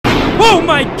Oh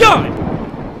my god!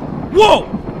 Whoa!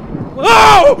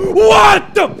 Oh!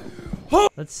 What the? Oh.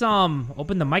 Let's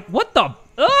open the mic. What the?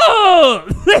 Oh!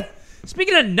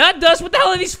 Speaking of nut dust, what the hell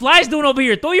are these flies doing over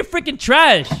here? Throw your freaking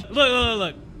trash.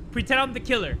 Look. Pretend I'm the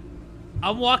killer.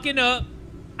 I'm walking up.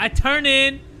 I turn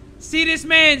in. See this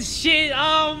man's shit.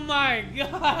 Oh my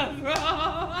god, bro.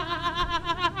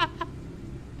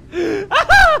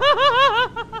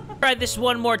 Try this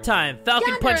one more time.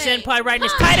 Falcon Punch Senpai right in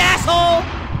his tight asshole.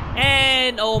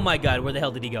 And oh my god, where the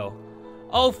hell did he go?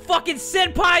 Oh fucking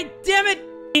Senpai, damn it.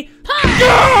 Yo!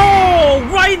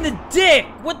 Right in the dick.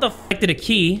 What the f? Did a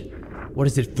key. What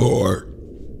is it for?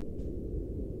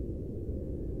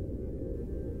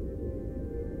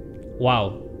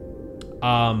 Wow.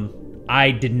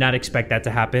 I did not expect that to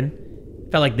happen.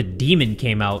 Felt like the demon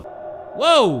came out.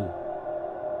 Whoa!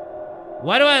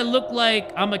 Why do I look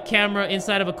like I'm a camera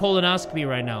inside of a colonoscopy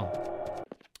right now?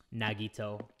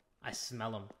 Nagito. I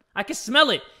smell him. I can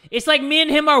smell it. It's like me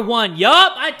and him are one.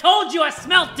 Yup, I told you I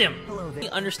smelt him. Hello there. I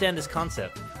understand this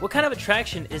concept. What kind of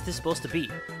attraction is this supposed to be?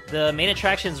 The main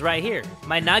attraction's right here.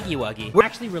 My Nagiwagi. We're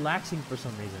actually relaxing for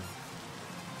some reason.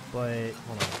 But,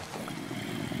 hold on.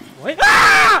 What?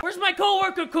 Ah! Where's my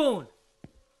coworker coon?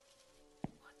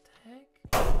 What the heck?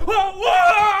 Whoa!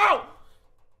 Whoa!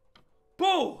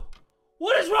 Boo!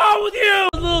 What is wrong with you?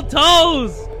 The little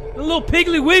toes! The little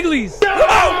piggly wigglies! No!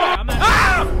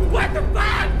 Ah! What the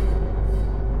fuck?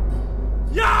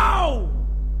 Yo!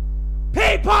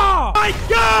 People! My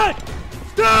god!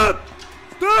 Stop!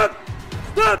 Stop!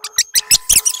 Stop!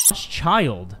 This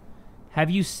child. Have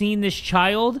you seen this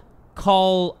child?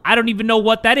 Call, I don't even know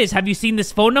what that is. Have you seen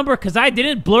this phone number? Because I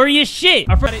didn't. Blurry as shit.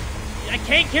 I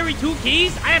can't carry 2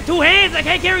 keys. I have 2 hands. I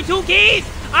can't carry 2 keys.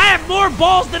 I have more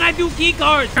balls than I do key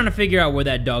cards. I'm trying to figure out where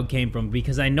that dog came from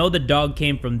because I know the dog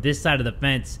came from this side of the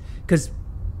fence. Because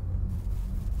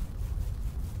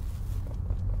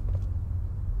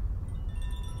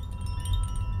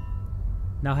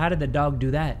now, how did the dog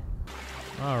do that?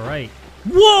 All right.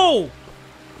 Whoa!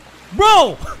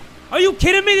 Bro! Are you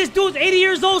kidding me? This dude's 80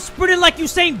 years old sprinting like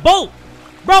Usain Bolt.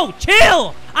 Bro,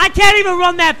 chill! I can't even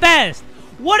run that fast.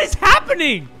 What is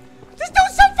happening? This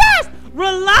dude's so fast!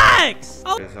 Relax!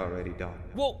 Oh. It's already done.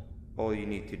 Whoa. All you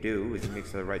need to do is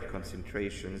mix the right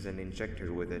concentrations and inject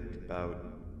her with it about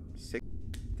 6.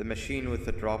 The machine with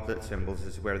the droplet symbols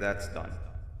is where that's done.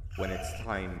 When it's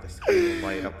time, the screen will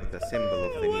light up with the symbol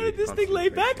of the Why did this thing lay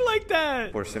back like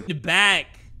that? For simple back.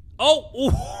 Oh!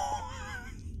 Ooh.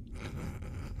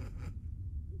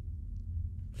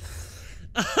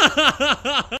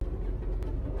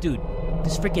 Dude,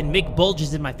 this freaking Mick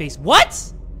bulges in my face.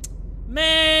 What?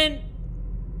 Man.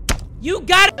 You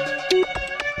got it.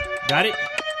 Got it?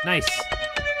 Nice.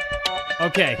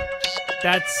 Okay.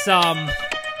 That's, What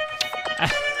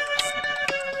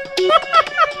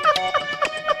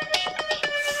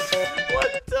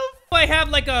the f— I have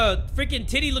like a freaking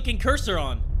titty looking cursor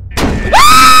on.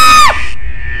 Ah!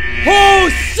 Oh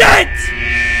shit!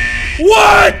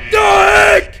 What the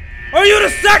heck? Are you the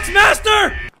sex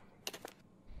master?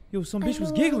 Yo, some bitch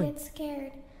was giggling. I'm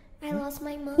scared. I lost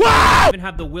my mom. I even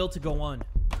have the will to go on.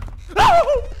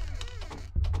 Oh!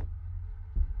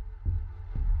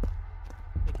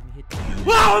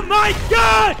 Oh my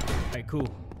god! Alright, cool.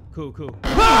 God!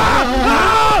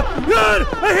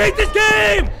 I hate this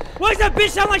game! Why does that bitch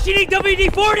sound like she needs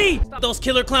WD-40? Stop those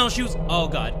killer clown shoes. Oh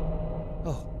god.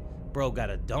 Oh, bro got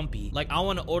a dumpy. Like, I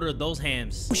want to order those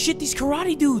hams. Oh shit, these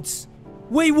karate dudes.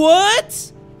 Wait,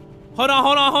 what? Hold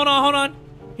on.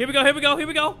 Here we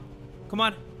go. Come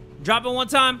on. Drop it one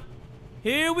time.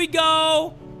 Here we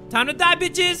go. Time to die,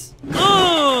 bitches.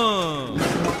 Oh,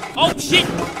 shit.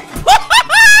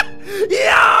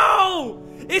 Yo!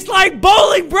 It's like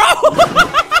bowling, bro.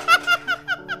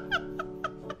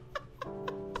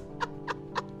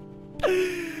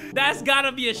 That's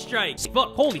gotta be a strike.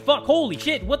 Holy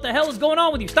shit. What the hell is going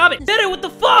on with you? Stop it. Did it, what the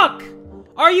fuck?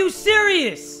 Are you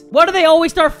serious? Why do they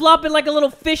always start flopping like a little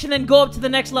fish and then go up to the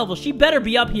next level? She better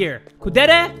be up here.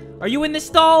 Kudere, are you in this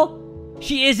stall?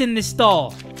 She is in this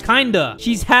stall. Kinda.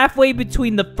 She's halfway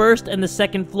between the first and the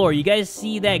second floor. You guys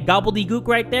see that gobbledygook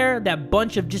right there? That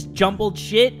bunch of just jumbled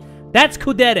shit? That's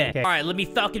Kudere. Okay. Alright, let me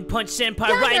Falcon Punch Senpai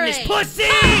right in this pussy!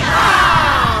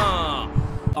 Ah!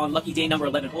 On lucky day number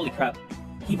 11, holy crap.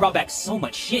 He brought back so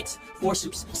much shit. 4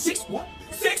 soups. 6 what?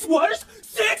 6 waters?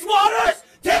 6 waters?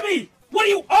 Timmy! What are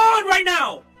you on right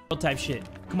now? Type shit.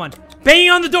 Come on. Banging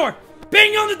on the door!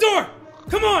 Banging on the door!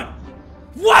 Come on!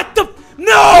 What the—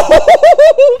 No!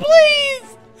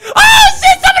 Please! Oh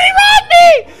shit! Somebody robbed me!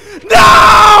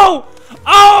 No!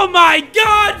 Oh my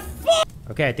god! Fuck!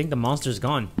 Okay, I think the monster's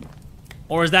gone.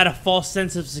 Or is that a false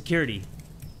sense of security?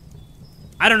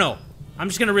 I don't know. I'm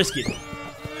just gonna risk it.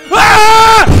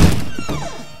 Ah!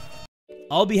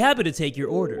 I'll be happy to take your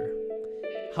order.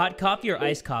 Hot coffee or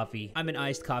iced coffee? I'm an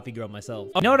iced coffee girl myself.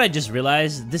 You know what I just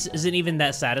realized? This isn't even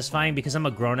that satisfying because I'm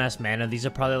a grown-ass man and these are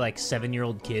probably like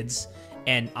 7-year-old kids.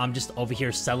 And I'm just over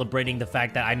here celebrating the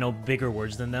fact that I know bigger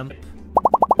words than them.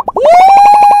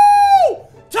 Woo!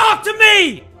 Talk to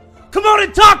me! Come on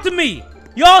and talk to me!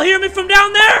 Y'all hear me from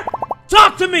down there?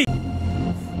 Talk to me!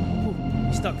 Ooh,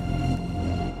 he's stuck.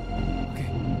 Okay,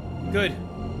 good.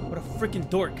 What a freaking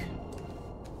dork.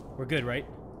 We're good, right?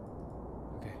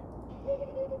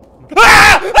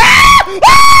 Ah! Ah!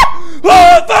 Ah!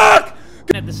 Oh, fuck!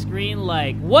 At the screen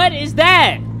like, what is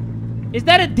that? Is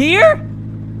that a deer?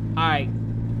 Alright,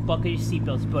 buckle your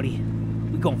seatbelts, buddy.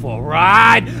 We going for a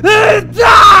ride.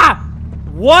 Ah!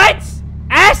 What?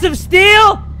 Ass of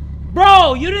steel?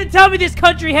 Bro, you didn't tell me this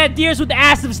country had deers with the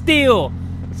ass of steel.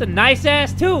 It's a nice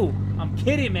ass, too. I'm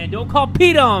kidding, man. Don't call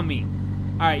PETA on me.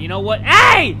 Alright, you know what?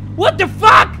 Hey! What the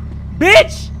fuck?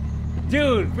 Bitch!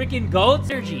 Dude, freaking goat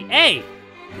Sergi. Hey!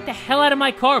 Get the hell out of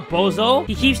my car, bozo.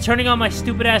 He keeps turning on my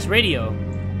stupid ass radio.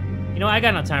 You know, I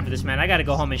got no time for this, man. I gotta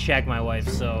go home and shag my wife,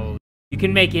 so you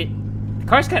can make it. The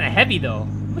car's kind of heavy, though.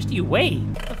 How much do you weigh?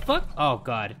 What the fuck? Oh,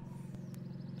 God.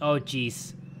 Oh,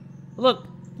 jeez. Look,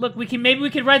 maybe we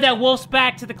can ride that wolf's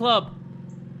back to the club.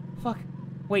 Fuck.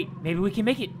 Wait, maybe we can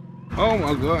make it. Oh,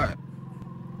 my God.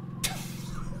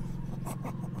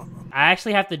 I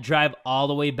actually have to drive all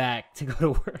the way back to go to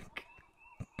work.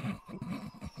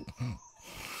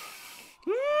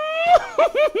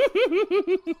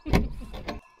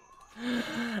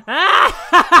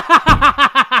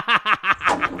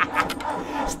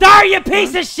 Start, you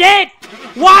piece of shit!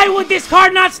 Why would this car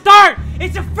not start?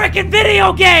 It's a freaking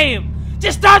video game!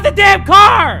 Just start the damn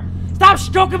car! Stop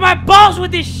stroking my balls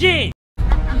with this shit!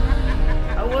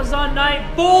 I was on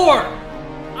night 4!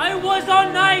 I was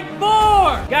on night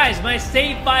 4! Guys, my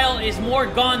save file is more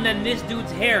gone than this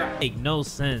dude's hair. Make no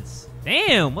sense.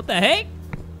 Damn, what the heck?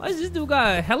 Why does this dude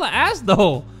got hella ass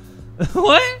though?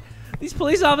 What? These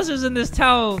police officers in this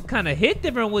town kind of hit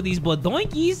different with these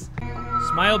badoinkies.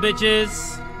 Smile,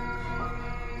 bitches.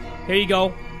 Here you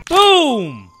go.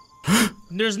 Boom!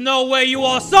 There's no way you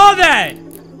all saw that!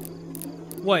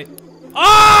 What?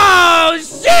 Oh,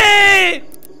 shit!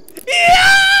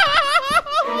 Yeah!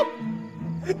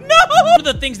 No! One of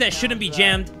the things that shouldn't be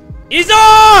jammed is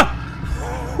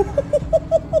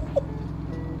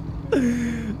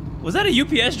Was that a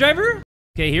UPS driver?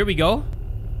 Okay, here we go.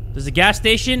 There's a gas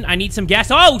station. I need some gas.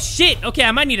 Oh, shit! Okay,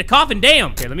 I might need a coffin.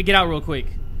 Damn! Okay, let me get out real quick.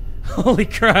 Holy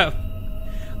crap.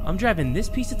 I'm driving this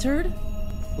piece of turd?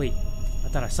 Wait, I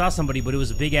thought I saw somebody, but it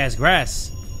was a big-ass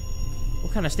grass.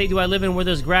 What kind of state do I live in where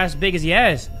there's grass big as he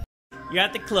has? You're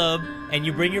at the club, and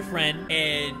you bring your friend,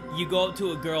 and you go up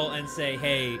to a girl and say,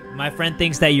 hey, my friend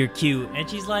thinks that you're cute. And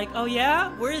she's like, oh,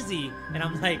 yeah? Where is he? And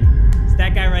I'm like, it's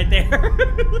that guy right there.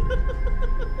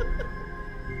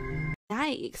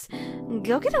 Yikes.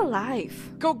 Go get a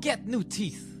life. Go get new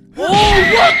teeth.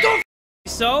 Oh, what the f?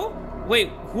 So, wait,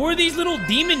 who are these little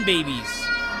demon babies?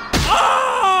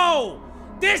 Oh!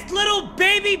 This little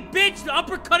baby bitch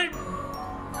uppercutted.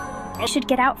 You should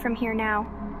get out from here now.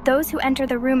 Those who enter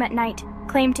the room at night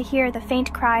claim to hear the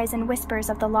faint cries and whispers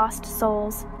of the lost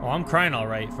souls. Oh, I'm crying all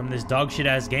right from this dog shit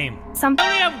ass game. Some I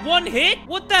only have one hit?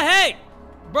 What the heck?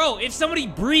 Bro, if somebody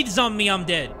breathes on me, I'm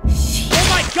dead. Oh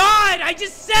my god, I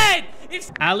just said!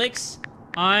 Alex,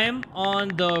 I'm on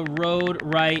the road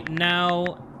right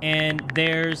now, and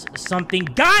there's something.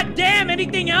 God damn,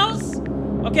 anything else?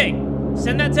 Okay,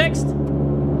 send that text.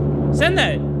 Send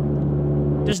that.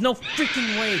 There's no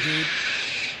freaking way, dude.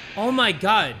 Oh my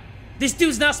god. This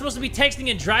dude's not supposed to be texting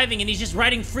and driving, and he's just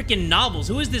writing freaking novels.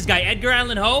 Who is this guy, Edgar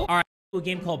Allan Poe? Alright, a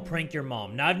game called Prank Your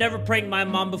Mom. Now, I've never pranked my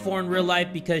mom before in real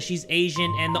life because she's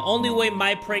Asian, and the only way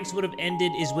my pranks would have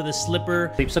ended is with a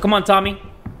slipper. So come on, Tommy.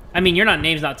 I mean, your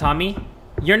name's not Tommy.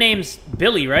 Your name's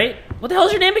Billy, right? What the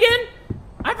hell's your name again?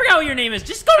 I forgot what your name is.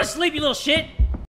 Just go to sleep, you little shit.